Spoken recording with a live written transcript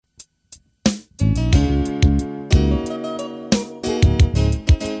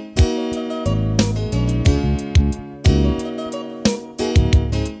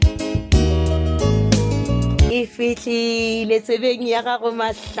fetlile tsebeng ya gago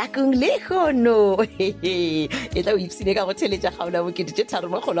mahlakong le kgono e tla o ipsine ka go theletša kgaolo ya 3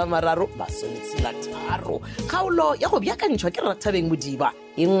 kgaolo ya go bjakantšhwa ke Rathabeng Modiba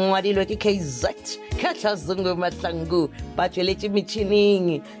e ngwadilwe ke KZ Katlazungu Mahlangu ba tšweletše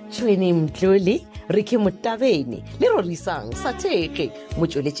metšhineng Tšhweni Mtlole Riki Motabene le Rorisang Satheke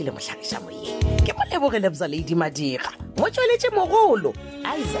motšweletše le mohlagiša moyeng ke molebogele Bzaledi Madira motšweletše mogolo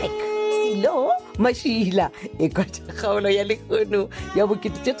Isaac Silo Mashila e kwatša kgaolo ya lekgono ya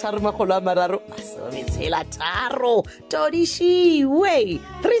 3 Todishiwe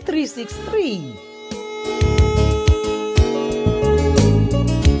 3363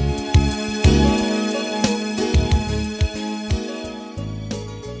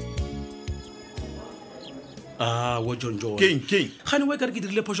 wa Jonjon King gane wa ka re ke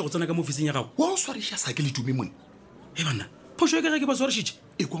dirile phošo go tsena ka mo ofising ya gago wa o swariša Saki le tume mone e banna phošo e ka ge ke ba swarišitše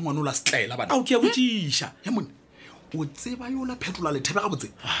e kwa ngwana o la setlaela bana ao ke ya botšiša ya mone o tseba yo la phetola lethebe ga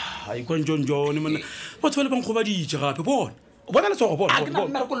botse ai kwa Jonjon monna batho ba le bang kgobaditše gape bona bona letsogo a ke na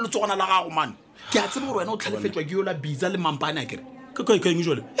mmereko le letsogwana la gago mane ke a tseba gore wena o tlhalefetšwa ke yo la biza le mampane a kere ka kaeng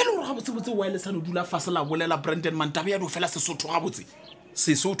jale e le gore ga botsebotse wirelessane o dula fase la bolela Brandon mantabe ya di o fela sesotho ga botse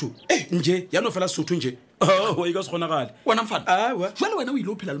sesotho nje ya no fela sesotho nje o e ka se kgonagale wena mfana jale wena o ile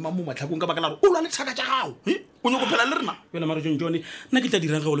o phela le mamo matlhakong ka baka la gore o lwa le thaka tša gago o nyako phela le rena yona mara Jonjon nna ke tla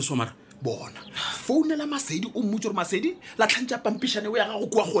dirang ga o le somara bona founela Masedi o mmotse gore Masedi la tlhantša pampišane o ya gago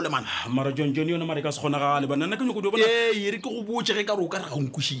kua gole mana mara Jonjon yona mara e ka se kgonagale bana nna ke nyako di bona e re ke go botse ge ka re o ka re ga o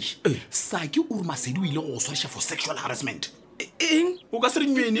nkwešiše Saki o re Masedi o ile go swariša for sexual harassment eng o ka se re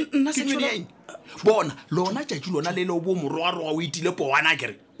nywene ke nywene ya eng bona lona tšatši lona le le o bo morogaroga o itile powana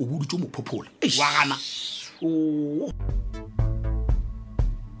kere o boditse mophophola wa gana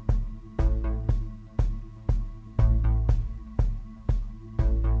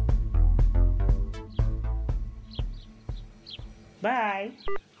Bye.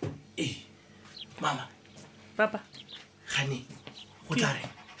 mama Papa. gane go tla re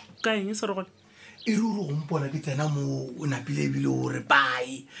Ka eng se re gole? e re ore gompola ke tsena mo o napile ebile o re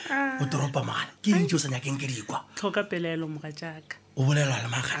bai o toropa magana ke eng tse o sa nyakeng ke dikwa Tlhoka pelelo moga jaaka. o bolela le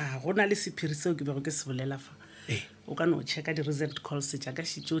magana Go na le sephiri seo ke bego ke se bolela fa. O ka no checka di result calls jaaka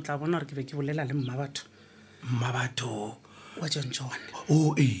shitse o tla bona gore ke be ke bolela le mma batho. mmabatho Wa Jonjon.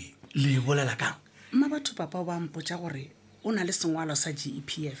 o le bolela kang Mma batho papa o ba mpotša gore o na le sengwalo sa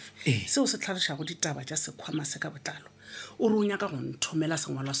GEPF. Seo se tlhalošago ditaba tša sekhwama se ka botlalo. O re o nyaka go nthomela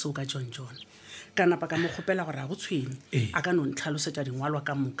sengwalo seo ka Jonjon. Ka napa ka mo kgopela gore a go tshwene a ka no ntlhalosetša dingwalwa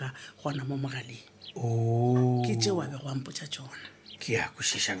ka moka gona mo mogaleng. Ke tšeo a be go ampotša tsona. ke ya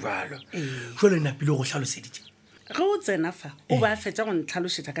kwešiša jalo jalo e napile go tlhaloseditše Ge o tsena fa o ba fetša go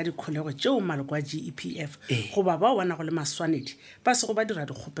ntlhalošetša ka dikholego tšeo maloko a GEPF goba bao ba nago le maswanedi ba se go ba dira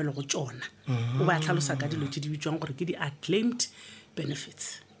dikgopelo go tšona o ba tlhalosa ka dilo tše di bitswang gore ke di-acclaimed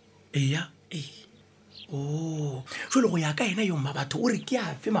benefits. eya jalo go ya ka ena yo mma batho o re ke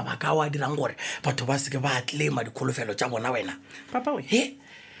a fe mabaka ao a dirang gore batho ba seke ba claima dikholofelo tša bona wena Papa we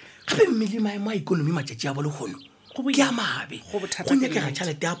gape mmele maemo a ikonomi matšatši a bolegono ke a mabe Go bothata go nyakega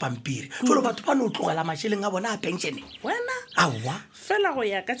tšhalete ya pampiri jalo batho ba no tlogela mašheleng a bona a penšene wena aowa fela go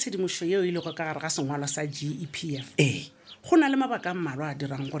ya ka tshedimošo yeo ile go ka gare ga sengwalo sa GEPF go na le mabaka a mmalwa a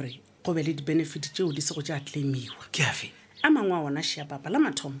dirang gore go be le di-benefit tšeo di se go tša claimiwa. ke a fe A mangwe a ona šia papa la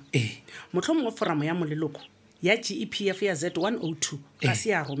mathomo mohlomongwe foramo ya moleloko ya GEPF ya Z102 ga se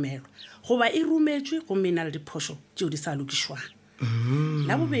ya romelwa goba e rometšwe go mena le diphošo tšeo di sa lokišwang.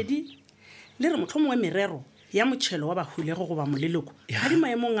 La bobedi le re mohlomongwe merero ya motšhelo wa bahulego goba moleloko ga di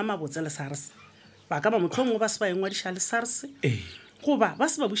maemong a mabotse le SARS ba ka ba mohlomongwe ba se ba engwadiša le SARS goba ba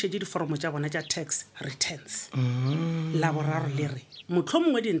se ba bušetše diforomo tša bona tša tax returns. La boraro le re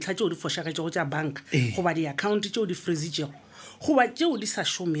mohlomongwe dintlha tšeo di fošagetšego tša banka goba di-account tšeo di freezitšego goba tšeo di sa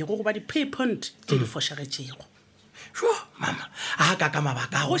šomego goba di-pay point tše di fošagetšego. mama a ka ka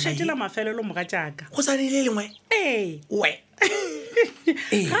mabaka Go šetšela mafelelo moga jaaka go sa le lengwe we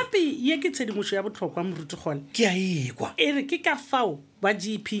gape ye ke tshedimošo ya bohlokwa moruti gole ke a ekwa e re ke ka fao ba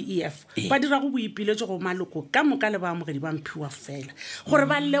GEPF ba dira go boipiletšo go maloko ka moka le baamogedi ba mphiwa fela gore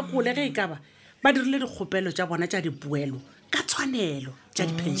ba lekole ge e ka ba dirile dikgopelo tša bona tša dipoelo ka tshwanelo tša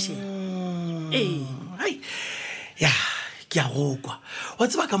dipenšene. ya ke a go kwa wa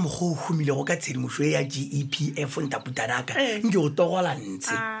tseba ka mokgwa o humilego ka tshedimošo ya GEPF ntaputanaka nke o togola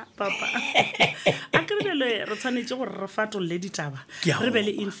ntse papa a ke rebele re tshwanetse gore re fatolle ditaba re be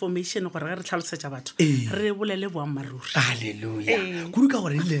le information gore ge re tlhalosetša batho re bolele boammaruri. halleluja kudu ka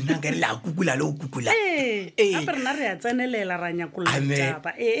gore le nna ka re la kukula le o kukula gape rena re a tsenelela ra nyakolla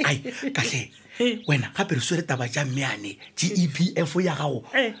ditaba kahle wena gape re swere taba tša mmeane GEPF ya gago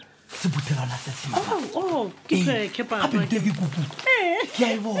se buthelana se se ke papa gape ke kupu ke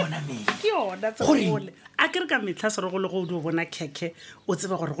a e bona me ke yona tsegole a ke re ka metlha serogole go di o bona khekhe o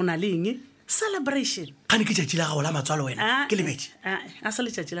tseba gore go na le eng celebration ga ne ke tšatši la gago la matswalo wena ke lebetse a se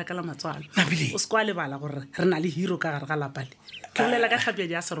letšatši la ka la matswalo Nabile. o se kwa lebala gore re na le hero ka gare ga lapale ke bolela ka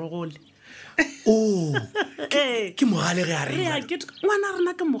tlhapjadi ya serogole ke mogale ge a ngwana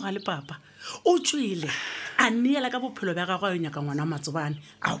rena ke mogale papa o tswile a neela ka bophelo ba gagwe a yo nyaka ngwana wa matsobane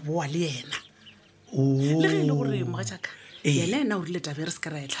a boa le yena le ge e le gore moga jaaka yena ena o rile tabe re se ka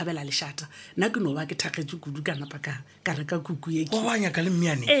ra e tlhabela lešata nna ke no ba ke thakgetse kudu ka napa ka reka kuku eke wa nyaka le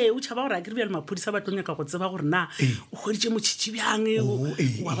mmeane o tšhaba gore a kere bja le maphodisa ba tlo nyaka go tseba gore na o kgoditše motšhitši bjang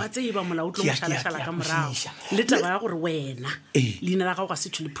wa ba tseba mola o tlo mošalašala ka morago le taba ya gore wena leina la gago ga se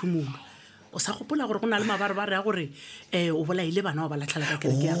tšho le phumulo o sa gopola gore go na le mabarebare ya gore o bolaile bana wa ba latlhala ka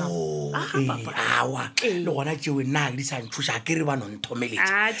kereke ya gago awa le gona tšeo nna le di sa ntšhoša ke re ba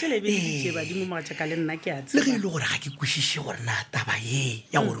nonthomeletša tšhelebeditše badimo mogatšaka le nna ke a le ge e le gore ga ke kwešiše gore na taba ye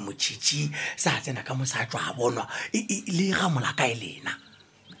ya gore motšhitši sa tsena ka mosa tswa a bonwa le ga molaka e lena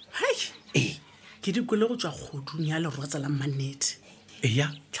ke dikwele go tswa kgodung ya lerotsa la mmannete eya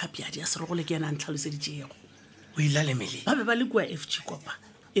tlhapjadi ya serogole ke yana a ntlhaloseditšego o ila lemele ba be ba le kua FG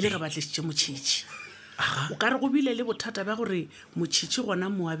kopa e le ge ba tlišitše motšhitši o ka re go bile le bothata ba gore motšhitši gona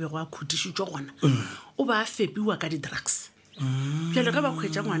moabego a khutišitšwe gona o ba a fepiwa ka di-drugs pjalo ka ba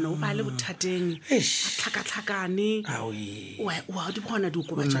kgwetša ngwana o ba le bothateng a tlhakatlhakane wa di bona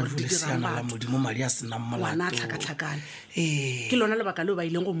diokobatša gore di dirang modimo madi a senang ngwana a tlhakatlhakane ke lona lebaka leo ba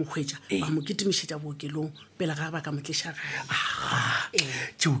ileng go mo kgwetša ba mo ketimišetša bookelong pele ga ba ka mo tliša gae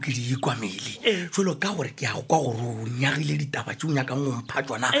tšeo ke di ikwamele felo ka gore ke a go kwa gore o nyagile ditaba tšeo nyakang go mpha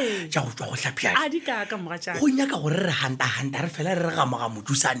tsona tša go tswa go tlhapjadi a di kaka mogatšaka go nyaka gore re hanta re fela re gamoga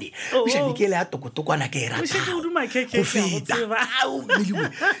motusane ošane ke le ya tokotokwana ke e ratao feta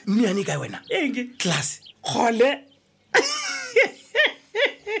mmeane kae wena class gole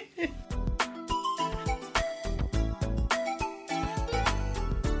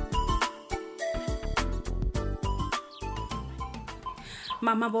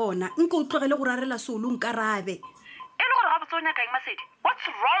mama bona nke o tlogele go rarela solo nkarabe e le gore ga botse o nyakang Masedi what's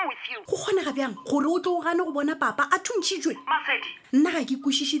wrong with you go kgonega bjang gore o tlo o gane go bona papa a thuntšhitšwe Masedi nna ga ke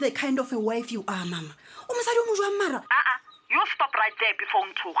kwešiše the kind of a wife you are mama o mosadi o mo jwang mara you stop right there before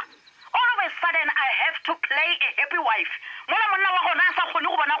nthoga all of a sudden I have to play a happy wife mola monna wa gona a sa kgone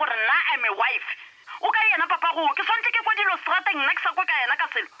go bona gore nna I'm a wife o ka yena papa go ke swantse ke kwa dilo strateng nna ke sa kwa ka yena ka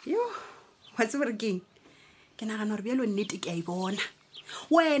selo yo wa tsebere keng ke nagana gore bjalo nnete ke a e bona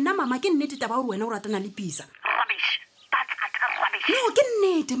wena mama ke nnete taba gore wena o ratana le pisa rubbish that's utter rubbish no ke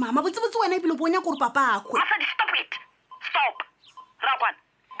nnete mama botsebotse wena ebile bonya gore papa akwe Masedi stop it stop rakwan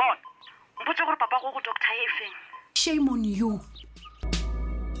bon mpotse gore papa go doctor e feng shame on you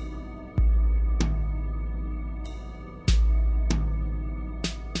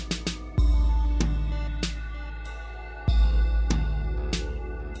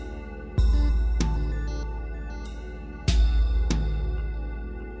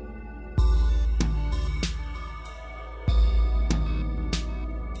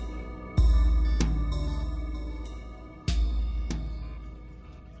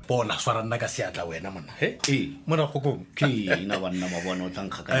bona swara nna ka seatla wena monna mona kgokong ke ina banna ba bona o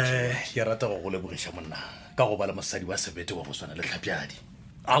tlankga ka ke rata go go lebogiša monna ka go ba le mosadi wa sebete wa go swana le tlhapjadi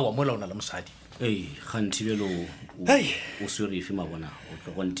awa mola o na le mosadi gantšhibelo o swerefe mabona o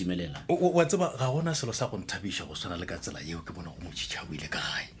tlo go ntimelela wa tseba ga gona selo sa go nthabiša go swana le ka tsela yeo ke bona go motšhitšha o ile ka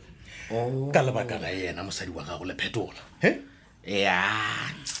gae ka lebaka la yena mosadi wa gago le phetola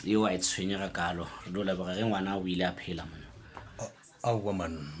eo a e tshwenyega kalo re do lebega ge ngwana o ile a phela mona aowa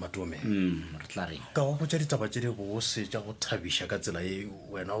man matome re tla reng ka wa botša ditaba tše di bose tša go thabiša ka tsela ye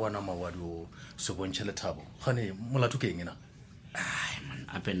wena wana mawadi o se bontšhe lethabo gane molato ke eng ena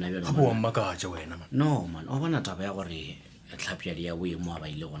ape nna gape wa mmakatša wena man no man o bona taba ya gore tlhapjadi ya boemo a ba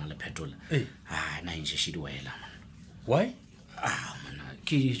ile gona le phetola na ntšešedi wela man why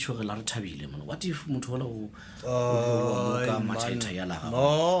ke tšhogela re thabile man what if motho ola ka mathaitha ya laga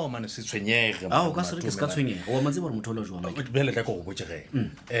no mane se tshwenyege o ka se re ke se ka tshwenyega wa matse gore motho ola joa bjale ka ko go botsege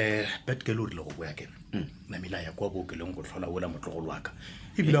betkele o rile go boya kena namela ya kwa bookelong go tlhola ola motlogolo wa ka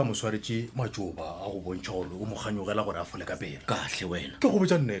ebile a mo swaretše matsoba a go bontšha gore o mo kganyogela gore a fole ka pela kahle wena ke go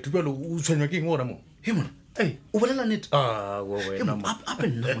botsa nnete bjale o tshwenywa ke eng ora mo he mona o bolela nnete ape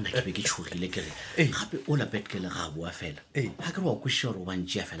nna gona ke be ke tshogile kere gape o lapetkele ga boa fela ga ke re wa kwešiša gore o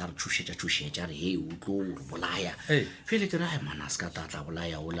bantšea fela re tšhošetša re he o tlo re bolaya fele kere a mana a se ka tatla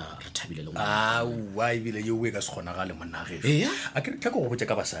bolaya ola re thabile le aowa ebile yo o e ka se kgonagale monna gefe a ke tla ke go botse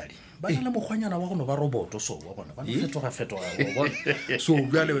ka basadi ba na le mokgwanyana wa gono ba roboto so wa bona ba fetoga so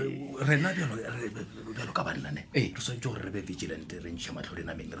bjale rena bjalo ka bannane re swantse gore re be vigilant re ntšhe matlho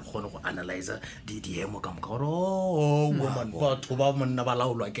dinameng re kgone go analyza diemo ka moka gore woman batho ba monna ba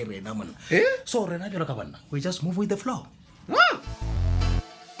laolwa ke rena monna so rena bjalo ka banna we just move with the flow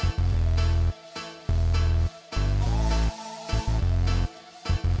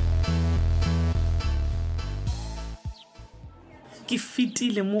ke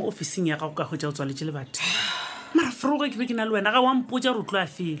fitile mo officing ya gago ka go tša o tswaletše le batho mara froge ke be ke na le wena ga wa mpotša re o tlo a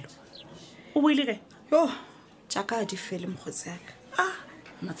felo o boile ge yo jaaka a di fele mokgotsi yaka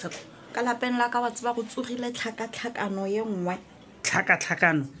matsheko ka lapeng la ka wa tseba go tsogile tlhakatlhakano ye nngwe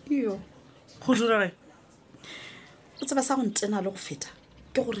tlhakatlhakano iyo go dira ge o tseba sa go ntena le go feta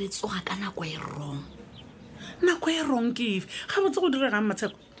ke gore e tsoga ka nako e rong nako e rong ke efe ga botse go diregang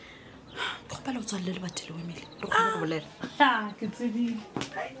matsheko ke gopela o tswalele le batele o emele re kgone go bolela ke tsebile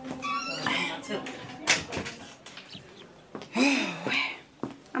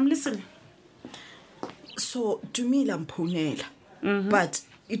I'm listening. So dumela mphounela but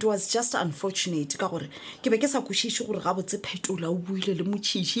it was just unfortunate ka gore ke be ke sa kwešiše gore ga botse phetola o buile le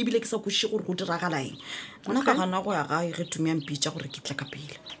motšhiši ebile ke sa kwešiše gore go diragalaeng gona ka gana go ya gae ge tumi ya mpitša gore ke tle ka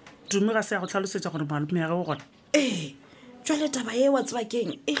pele tumi ga se ya go tlhalosetša gore malome ya gego gona jwale taba ye wa tseba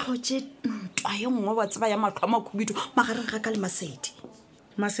keng e tlhotše ntwa ye nngwe wa tseba ya matlho a makhubidu magareng ga ka le Masedi.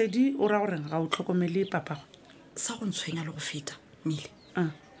 Masedi o ra goreng ga o tlhokomele papago sa go ntshwenya le go feta mile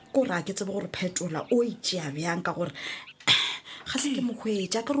ko ra ke tsebe gore phetola o itšea bjang ka gore ga se ke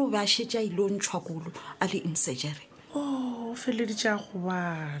mokgwetša ke re o be a šetse a ile o ntšhwakolo a le in surgery o feleditše a go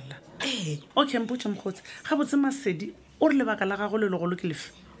bala okay mpotše mokgotsi ga botse Masedi o re lebaka la gago le legolo ke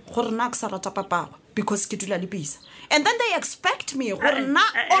lefe gore nna ke sa rata papago because ke dula le bisa and then they expect me gore nna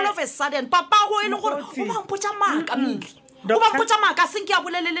all of a sudden papago e le gore o ba mpotša maaka mile o ba mpotša maaka a seng ke a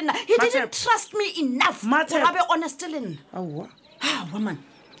bolele le nna he didn't trust me enough gore a be honest le nna woman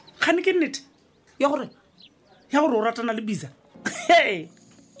gane ke nnete ya gore o ratana le bisa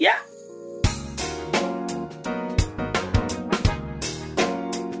ya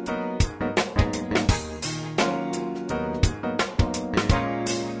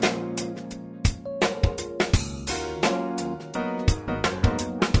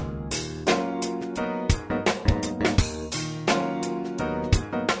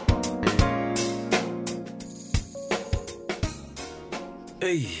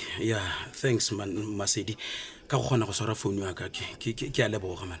yeah thanks man Masedi ka go kgona go swara phone ya ka ke a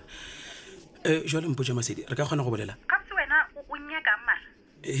leboga man jwale mpotša Masedi re ka kgona go bolela ka se wena o nyaka mara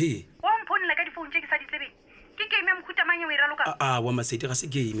wa mphonela ka difounu tše ke sa di tsebeng ke game ya mokhutamang o e raloka wa Masedi ga se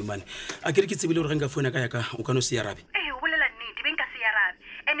game man a ke re ke tsebile gore ge nka phone ka yaka o ka no se arabe o bolela nnete be nka se arabe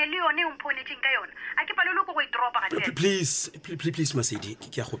ene le yone o mphonetšeng ka yona a ke palelo ko go e dropa ga please Masedi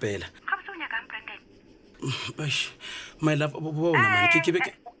ke a gopela ga botse o nyakang Brandon my love bona man ke be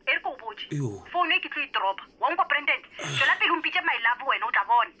ke phone e ke tlo e dropa wa nko Brandon tšwela pele o mpitše my love wena o tla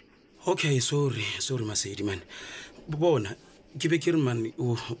bona okay sorry Masedi man bona ke be ke re man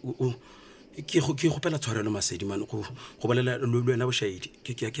ke gopela tshwarelo Masedi man go bolela le wena bošaedi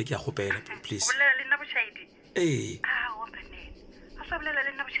ke a gopela please o bolela le nna bošaedi wa Brandon a sa bolela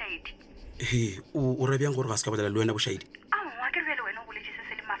le nna bošaedi o ra bjang gore ga se ka bolela le wena bošaedi wa ke bjale wena o boletše se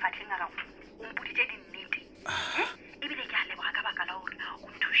se le mafatlheng a gago o mpoditše dinnete ebile ke a leboga ka baka la gore o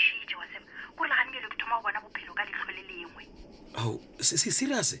nthušitše wa tseba kore le ganekele ke thoma go bona bophelo ka letlho le lengwe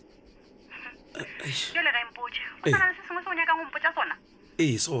serious jale ga empotše o sana le se sengwe se o nyakang go mpotša sona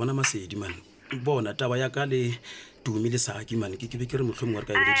se gona Masedi man bona taba ya ka le Tumi le Saki man ke be ke re mohlomong wa re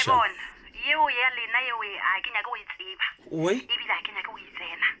ka e boledišana bona yeo ya lena yeo a ke nyaka go e tseba ebile a ke nyaka go e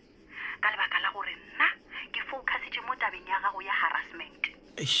tsena ka lebaka la gore nna ke focusitše mo tabeng ya gago ya harassment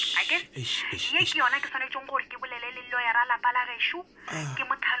ye ke yona ke swanetšeng gore ke bolele le lawyer a lapa la gešo ke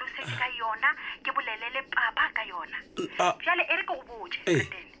mo tlhalosetse ka yona ke bolele le papa ka yona jale e re ke go botše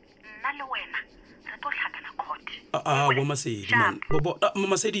nna le wena re tlo tlhakana court wa Masedi man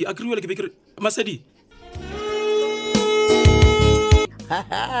Masedi a kriwele ke be ke re Masedi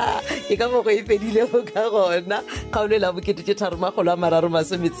ke ka mogo e fedile go ka gona kgaolo la bokete tše tharomagolo a mararo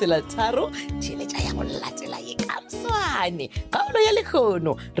masometshela tharo theletša ya go latela ye kamswane kgaolo ya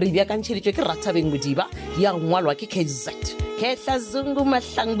lekgono re beakantšheditšwe ke Rathabeng Modiba ya ngwalwa ke KZ ketla zungu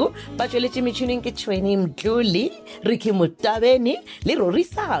mahlangu ba tsweletše metšhineng ke tšhweni mtlole re ke motabene le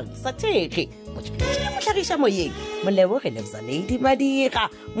rorisang sa thege motlhagiša moyeng moleboge lebza lady madira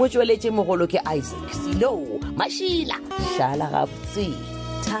mo tsweletše mogolo ke Isaac Silo mašila šala gabotse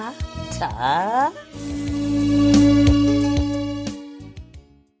ta